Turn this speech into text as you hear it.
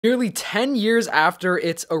Nearly 10 years after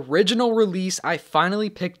its original release, I finally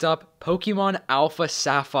picked up Pokemon Alpha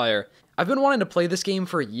Sapphire. I've been wanting to play this game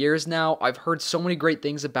for years now. I've heard so many great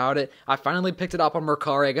things about it. I finally picked it up on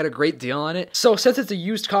Mercari. I got a great deal on it. So since it's a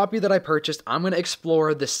used copy that I purchased, I'm going to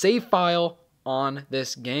explore the save file on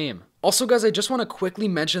this game. Also, guys, I just want to quickly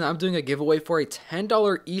mention that I'm doing a giveaway for a $10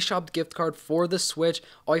 eShop gift card for the Switch.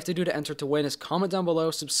 All you have to do to enter to win is comment down below,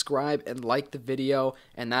 subscribe, and like the video,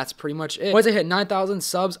 and that's pretty much it. Once I hit 9,000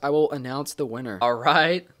 subs, I will announce the winner.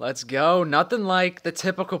 Alright, let's go. Nothing like the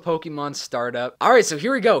typical Pokemon startup. Alright, so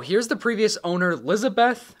here we go. Here's the previous owner,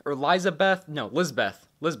 Lizabeth, or Lizabeth? No, Lizbeth.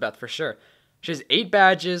 Lizbeth for sure. She has 8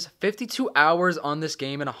 badges, 52 hours on this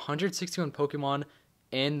game, and 161 Pokemon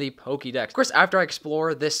in the Pokédex. Of course, after I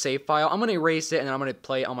explore this save file, I'm going to erase it and then I'm going to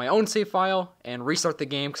play on my own save file and restart the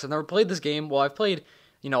game because I've never played this game. Well, I've played,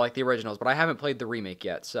 like the originals, but I haven't played the remake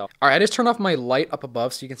yet. So, all right, I just turned off my light up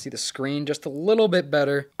above so you can see the screen just a little bit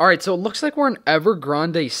better. All right, so it looks like we're in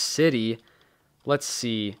Evergrande City. Let's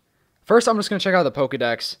see. First, I'm just going to check out the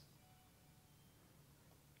Pokédex.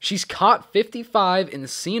 She's caught 55 and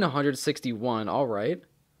seen 161. All right.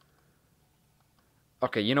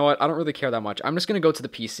 Okay, you know what? I don't really care that much. I'm just going to go to the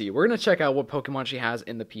PC. We're going to check out what Pokemon she has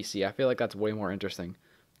in the PC. I feel like that's way more interesting.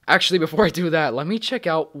 Actually, before I do that, let me check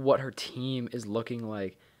out what her team is looking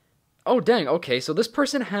like. Oh, dang. Okay, so this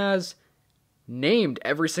person has named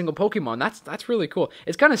every single Pokemon. That's really cool.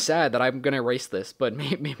 It's kind of sad that I'm going to erase this, but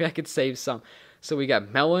maybe I could save some. So we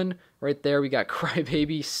got Melon right there. We got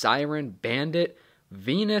Crybaby, Siren, Bandit,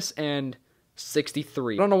 Venus, and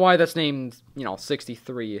 63. I don't know why that's named,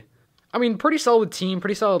 63. I mean, pretty solid team,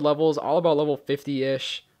 pretty solid levels, all about level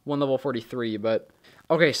 50-ish, one level 43, but...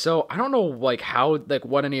 Okay, so I don't know,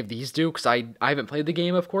 what any of these do, because I haven't played the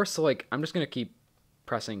game, of course, so, I'm just going to keep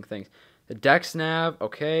pressing things. The Dex Nav,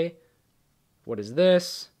 okay. What is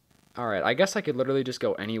this? Alright, I guess I could literally just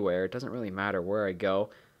go anywhere. It doesn't really matter where I go.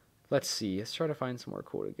 Let's see, let's try to find somewhere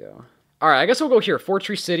cool to go. Alright, I guess we'll go here,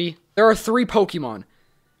 Fortree City. There are 3 Pokemon.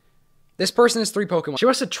 This person has 3 Pokemon. She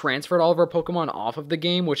must have transferred all of her Pokemon off of the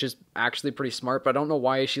game, which is actually pretty smart, but I don't know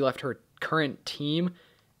why she left her current team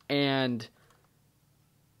and,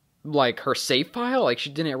 her save file.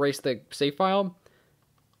 She didn't erase the save file.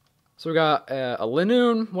 So we got a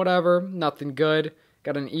Linoone, whatever, nothing good.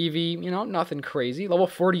 Got an Eevee, nothing crazy. Level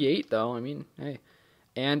 48, though, I mean, hey.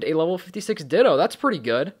 And a level 56 Ditto, that's pretty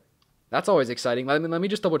good. That's always exciting. Let me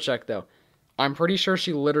just double check, though. I'm pretty sure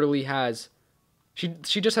she literally has... She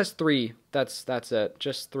just has 3. That's it.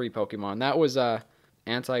 Just 3 Pokemon. That was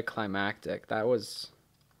anticlimactic. That was...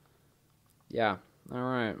 Yeah.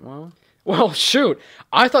 Alright, well, shoot.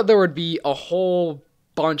 I thought there would be a whole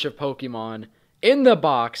bunch of Pokemon in the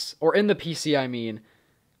box, or in the PC, I mean.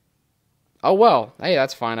 Oh, well. Hey,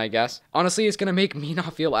 that's fine, I guess. Honestly, it's gonna make me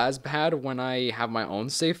not feel as bad when I have my own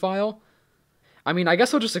save file. I mean, I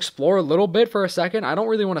guess I'll just explore a little bit for a second. I don't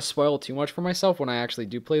really want to spoil too much for myself when I actually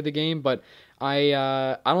do play the game, but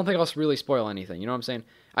I don't think I'll really spoil anything, you know what I'm saying?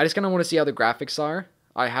 I just kind of want to see how the graphics are.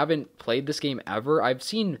 I haven't played this game ever. I've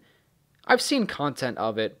seen content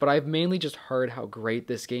of it, but I've mainly just heard how great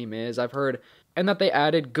this game is. I've heard, and that they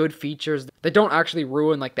added good features that don't actually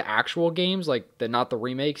ruin, the actual games, not the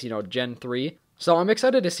remakes, Gen 3. So I'm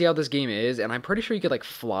excited to see how this game is, and I'm pretty sure you could,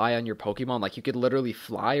 fly on your Pokemon. You could literally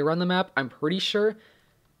fly around the map. I'm pretty sure.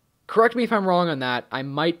 Correct me if I'm wrong on that. I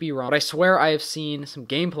might be wrong, but I swear I have seen some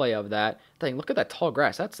gameplay of that. Dang, look at that tall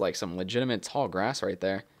grass. That's, some legitimate tall grass right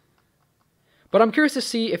there. But I'm curious to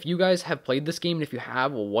see if you guys have played this game, and if you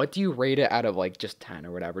have, well, what do you rate it out of, just 10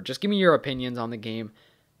 or whatever? Just give me your opinions on the game.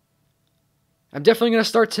 I'm definitely going to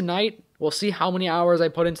start tonight. We'll see how many hours I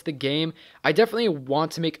put into the game. I definitely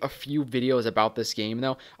want to make a few videos about this game,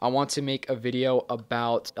 though. I want to make a video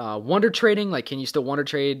about Wonder Trading. Can you still Wonder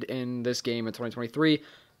Trade in this game in 2023?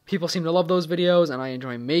 People seem to love those videos, and I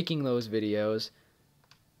enjoy making those videos.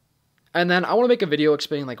 And then I want to make a video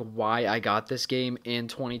explaining, why I got this game in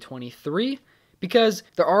 2023. Because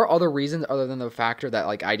there are other reasons other than the factor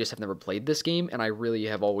that, I just have never played this game, and I really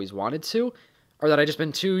have always wanted to. Or that I just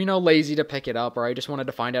been too, lazy to pick it up, or I just wanted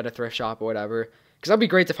to find out at a thrift shop or whatever. Because that'd be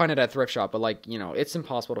great to find it at a thrift shop, but, it's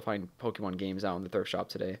impossible to find Pokemon games out in the thrift shop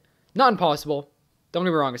today. Not impossible. Don't get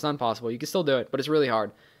me wrong, it's not impossible. You can still do it, but it's really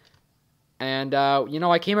hard. And,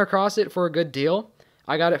 I came across it for a good deal.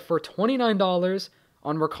 I got it for $29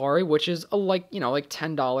 on Mercari, which is,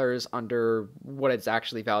 $10 under what it's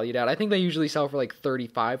actually valued at. I think they usually sell for,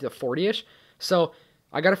 35 to 40-ish. So,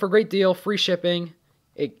 I got it for a great deal, free shipping.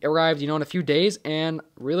 It arrived, in a few days, and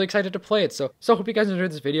really excited to play it. So hope you guys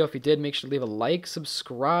enjoyed this video. If you did, make sure to leave a like,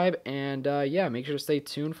 subscribe, and yeah, make sure to stay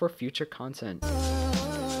tuned for future content.